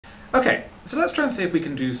Okay, so let's try and see if we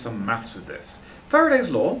can do some maths with this. Faraday's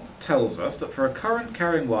law tells us that for a current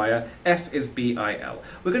carrying wire, F is BIL.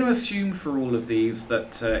 We're going to assume for all of these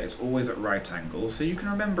that it's always at right angles, so you can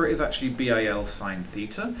remember it is actually BIL sine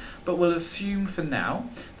theta, but we'll assume for now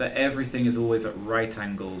that everything is always at right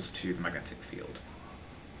angles to the magnetic field.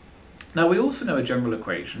 Now we also know a general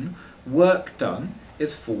equation, work done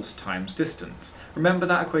is force times distance. Remember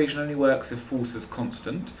that equation only works if force is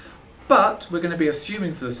constant, but we're going to be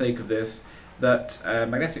assuming for the sake of this that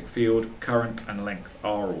magnetic field, current and length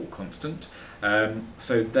are all constant.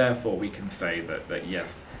 So therefore we can say that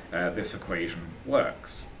yes, this equation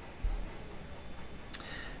works.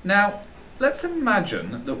 Now let's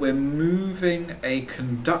imagine that we're moving a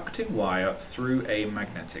conducting wire through a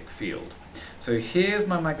magnetic field. So here's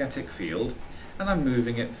my magnetic field and I'm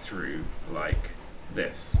moving it through like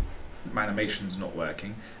this. My animation's not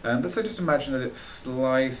working, but so just imagine that it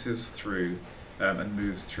slices through and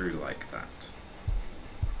moves through like that.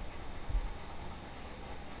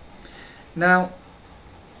 Now,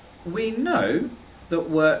 we know that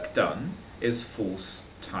work done is force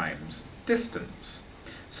times distance.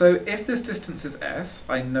 So if this distance is s,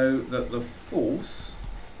 I know that the force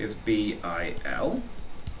is BIL.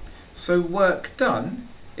 So work done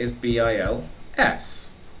is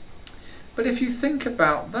BILs. But if you think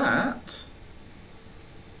about that,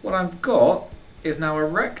 what I've got is now a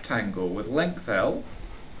rectangle with length L,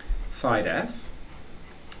 side S.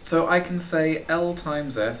 So I can say L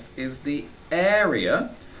times S is the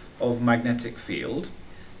area of magnetic field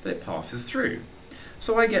that it passes through.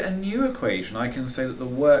 So I get a new equation. I can say that the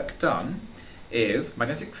work done is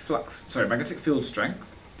magnetic field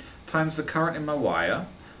strength times the current in my wire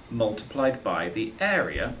multiplied by the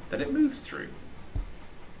area that it moves through.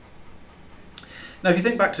 Now, if you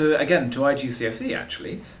think back to, again, to IGCSE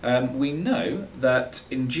actually, we know that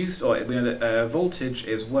voltage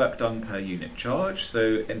is work done per unit charge.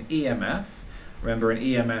 So an EMF, remember an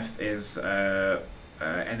EMF is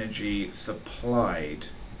energy supplied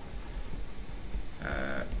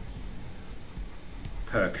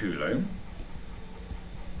per coulomb.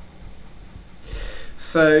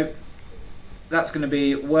 So that's going to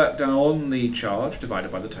be work done on the charge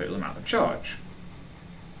divided by the total amount of charge.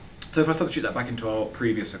 So if I substitute that back into our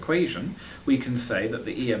previous equation, we can say that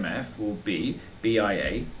the EMF will be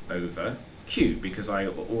BIA over Q, because I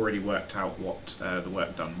already worked out what the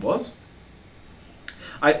work done was.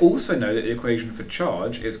 I also know that the equation for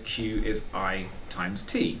charge is Q is I times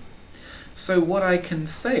T. So what I can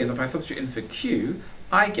say is if I substitute in for Q,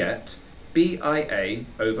 I get BIA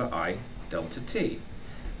over I delta T.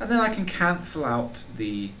 And then I can cancel out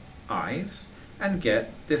the I's and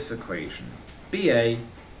get this equation, BA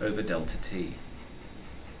over delta T.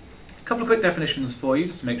 A couple of quick definitions for you,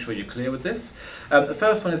 just to make sure you're clear with this. The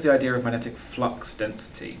first one is the idea of magnetic flux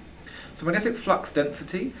density. So magnetic flux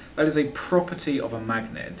density, that is a property of a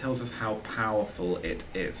magnet. It tells us how powerful it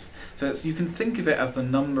is. So you can think of it as the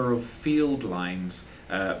number of field lines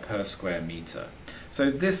per square meter. So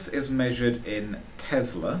this is measured in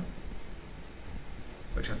Tesla,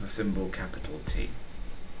 which has the symbol capital T.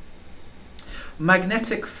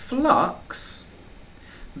 Magnetic flux,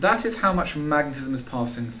 that is how much magnetism is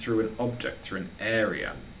passing through an object, through an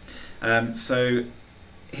area. So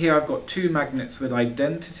here I've got two magnets with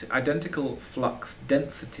identical flux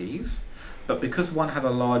densities, but because one has a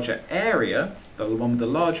larger area, the one with the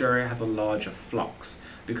larger area has a larger flux,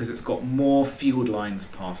 because it's got more field lines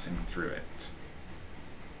passing through it.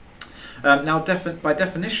 Now, by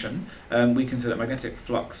definition, we can say that magnetic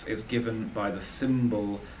flux is given by the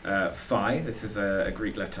symbol phi. This is a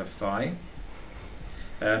Greek letter phi.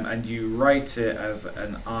 And you write it as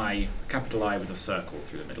an I, capital I with a circle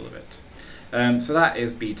through the middle of it. So that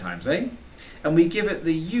is B times A. And we give it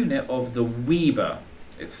the unit of the Weber.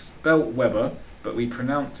 It's spelt Weber, but we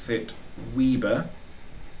pronounce it Weber,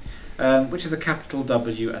 which is a capital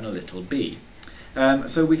W and a little b.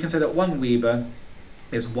 So we can say that 1 Weber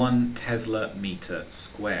is 1 Tesla meter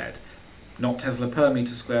squared. Not Tesla per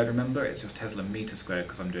meter squared, remember, it's just Tesla meter squared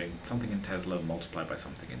because I'm doing something in Tesla multiplied by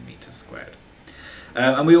something in meter squared.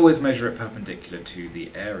 And we always measure it perpendicular to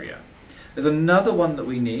the area. There's another one that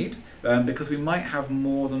we need because we might have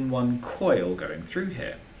more than one coil going through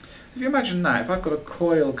here. If you imagine that, if I've got a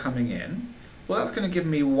coil coming in, well, that's going to give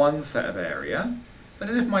me one set of area. And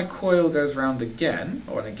then if my coil goes round again,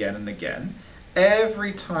 or again and again,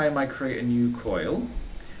 every time I create a new coil,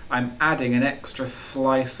 I'm adding an extra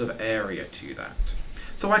slice of area to that.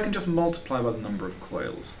 So I can just multiply by the number of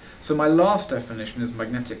coils. So my last definition is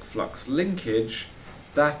magnetic flux linkage.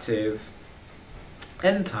 That is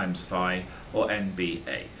N times phi, or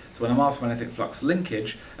NBA. So So when I'm asked magnetic flux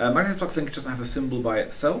linkage doesn't have a symbol by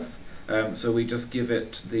itself, so we just give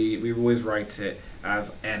it we always write it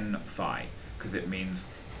as n phi, because it means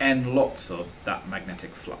n lots of that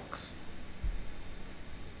magnetic flux.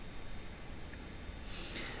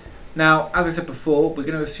 Now, as I said before, we're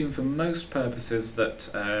going to assume for most purposes that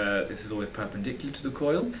this is always perpendicular to the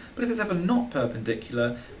coil, but if it's ever not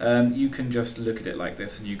perpendicular, you can just look at it like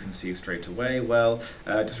this and you can see straight away, well,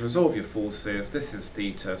 just resolve your forces. This is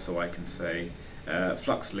theta, so I can say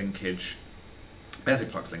flux linkage, magnetic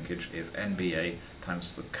flux linkage is NBA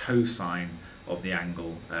times the cosine of the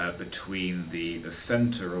angle between the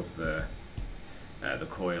center of the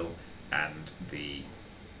coil and the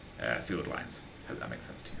field lines. Hope that makes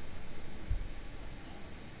sense to you.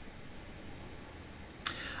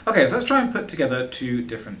 Okay, so let's try and put together two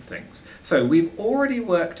different things. So we've already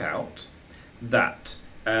worked out that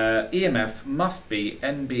EMF must be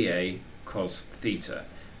NBA cos theta.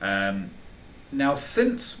 Now,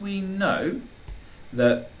 since we know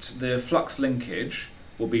that the flux linkage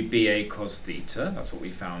will be BA cos theta, that's what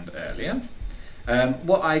we found earlier,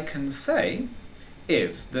 what I can say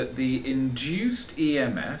is that the induced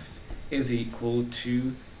EMF is equal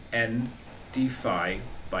to N d phi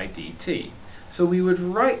by dt. So we would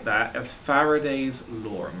write that as Faraday's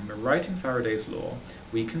law. And when we're writing Faraday's law,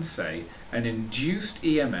 we can say an induced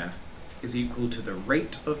EMF is equal to the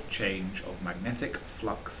rate of change of magnetic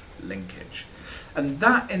flux linkage. And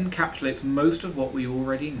that encapsulates most of what we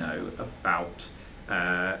already know about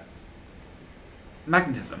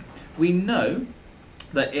magnetism. We know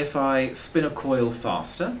that if I spin a coil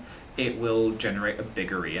faster, it will generate a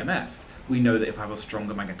bigger EMF. We know that if I have a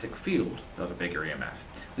stronger magnetic field, I'll have a bigger EMF.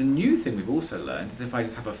 The new thing we've also learned is if I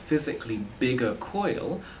just have a physically bigger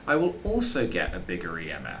coil, I will also get a bigger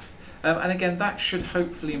EMF. And again, that should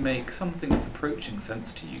hopefully make something that's approaching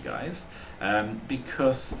sense to you guys,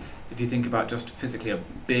 because if you think about just physically a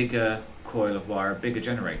bigger coil of wire, a bigger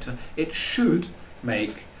generator, it should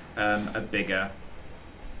make a bigger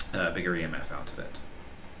EMF out of it.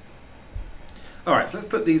 Alright, so let's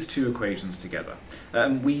put these two equations together.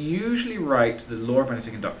 We usually write the law of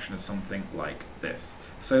magnetic induction as something like this.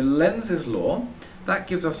 So Lenz's law, that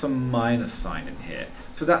gives us a minus sign in here.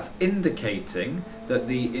 So that's indicating that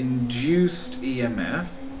the induced EMF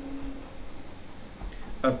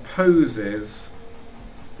opposes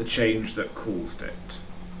the change that caused it.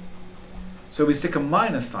 So we stick a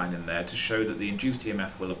minus sign in there to show that the induced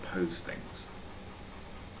EMF will oppose things.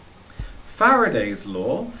 Faraday's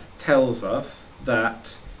law tells us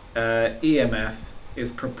that EMF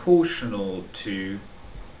is proportional to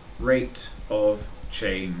rate of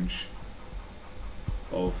change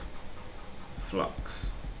of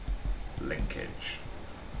flux linkage.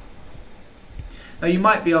 Now you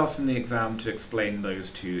might be asked in the exam to explain those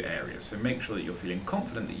two areas, so make sure that you're feeling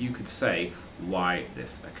confident that you could say why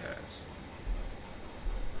this occurs.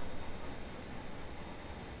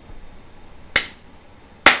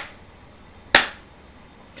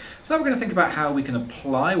 So now we're going to think about how we can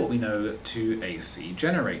apply what we know to AC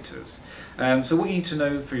generators. So what you need to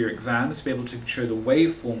know for your exam is to be able to show the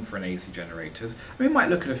waveform for an AC generator. And we might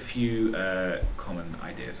look at a few common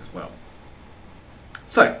ideas as well.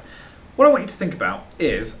 So what I want you to think about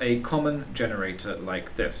is a common generator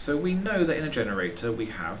like this. So we know that in a generator we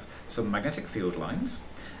have some magnetic field lines,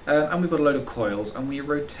 and we've got a load of coils, and we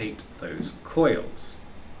rotate those coils.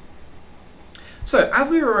 So as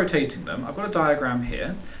we were rotating them, I've got a diagram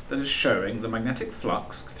here that is showing the magnetic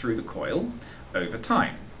flux through the coil over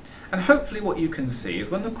time. And hopefully what you can see is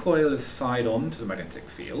when the coil is side on to the magnetic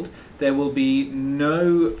field, there will be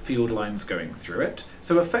no field lines going through it.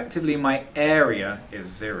 So effectively my area is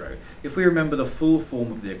 0. If we remember the full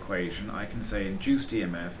form of the equation, I can say induced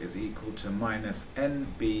EMF is equal to minus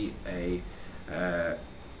NBA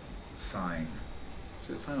sine.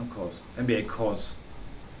 So it's sine or cos? NBA cos.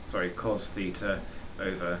 Sorry, cos theta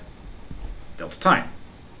over delta time.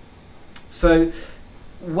 So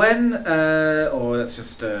when, or let's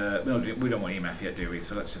just, we don't want EMF yet, do we?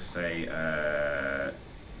 So let's just say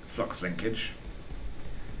flux linkage.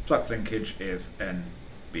 Flux linkage is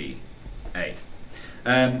NBA.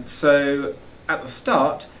 So at the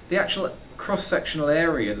start, the actual cross-sectional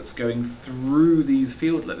area that's going through these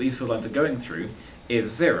field lines are going through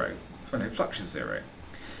is 0. So magnetic flux is 0.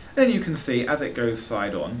 Then you can see as it goes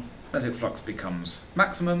side on, magnetic flux becomes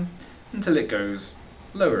maximum until it goes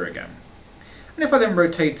lower again. And if I then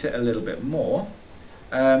rotate it a little bit more,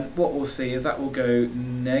 what we'll see is that will go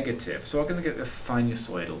negative. So we're going to get this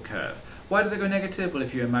sinusoidal curve. Why does it go negative? Well,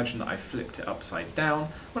 if you imagine that I flipped it upside down,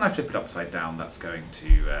 when I flip it upside down, that's going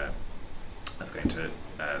to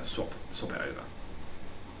swap it over.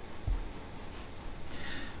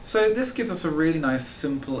 So this gives us a really nice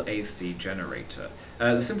simple AC generator.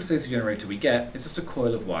 The simplest AC generator we get is just a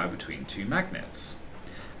coil of wire between two magnets.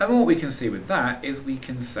 And what we can see with that is we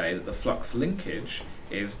can say that the flux linkage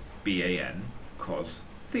is BAN cos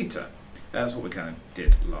theta. That's what we kind of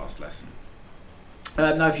did last lesson.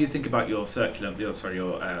 Now, if you think about your circular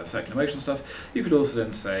motion stuff, you could also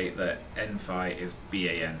then say that n phi is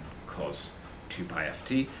BAN cos 2 pi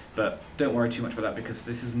ft, but don't worry too much about that because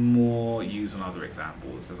this is more used on other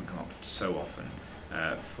examples. It doesn't come up so often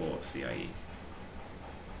for CIE.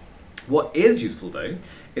 What is useful though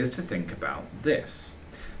is to think about this.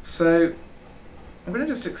 So I'm going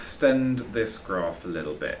to just extend this graph a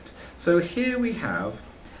little bit. So here we have,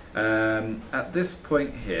 at this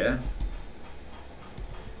point here,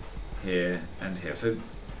 here and here. So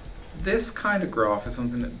this kind of graph is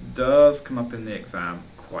something that does come up in the exam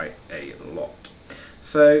quite a lot.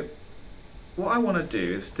 So what I want to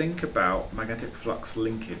do is think about magnetic flux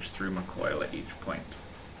linkage through my coil at each point.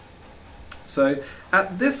 So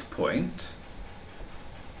at this point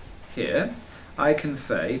here, I can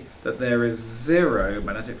say that there is 0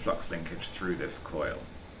 magnetic flux linkage through this coil.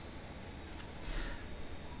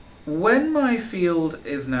 When my field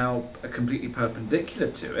is now completely perpendicular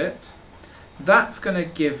to it, that's going to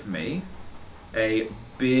give me a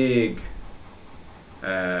big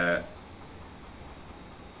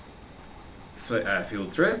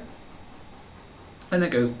field through it, and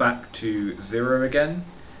it goes back to 0 again,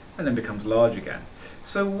 and then becomes large again.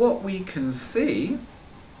 So what we can see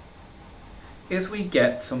is we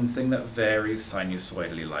get something that varies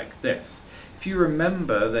sinusoidally like this. If you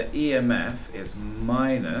remember that EMF is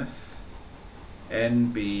minus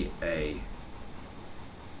NBA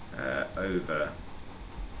over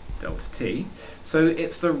delta T, so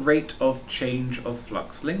it's the rate of change of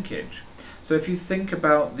flux linkage. So if you think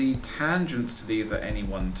about the tangents to these at any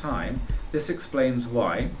one time, this explains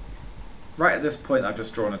why. Right at this point I've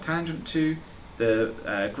just drawn a tangent to,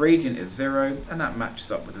 the gradient is 0, and that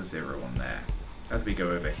matches up with a 0 on there. As we go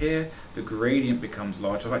over here, the gradient becomes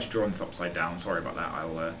large. I've actually drawn this upside down, sorry about that,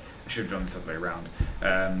 I should have drawn this the other way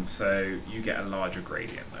around. So you get a larger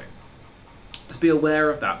gradient though. Just be aware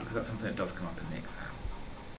of that because that's something that does come up in the exam.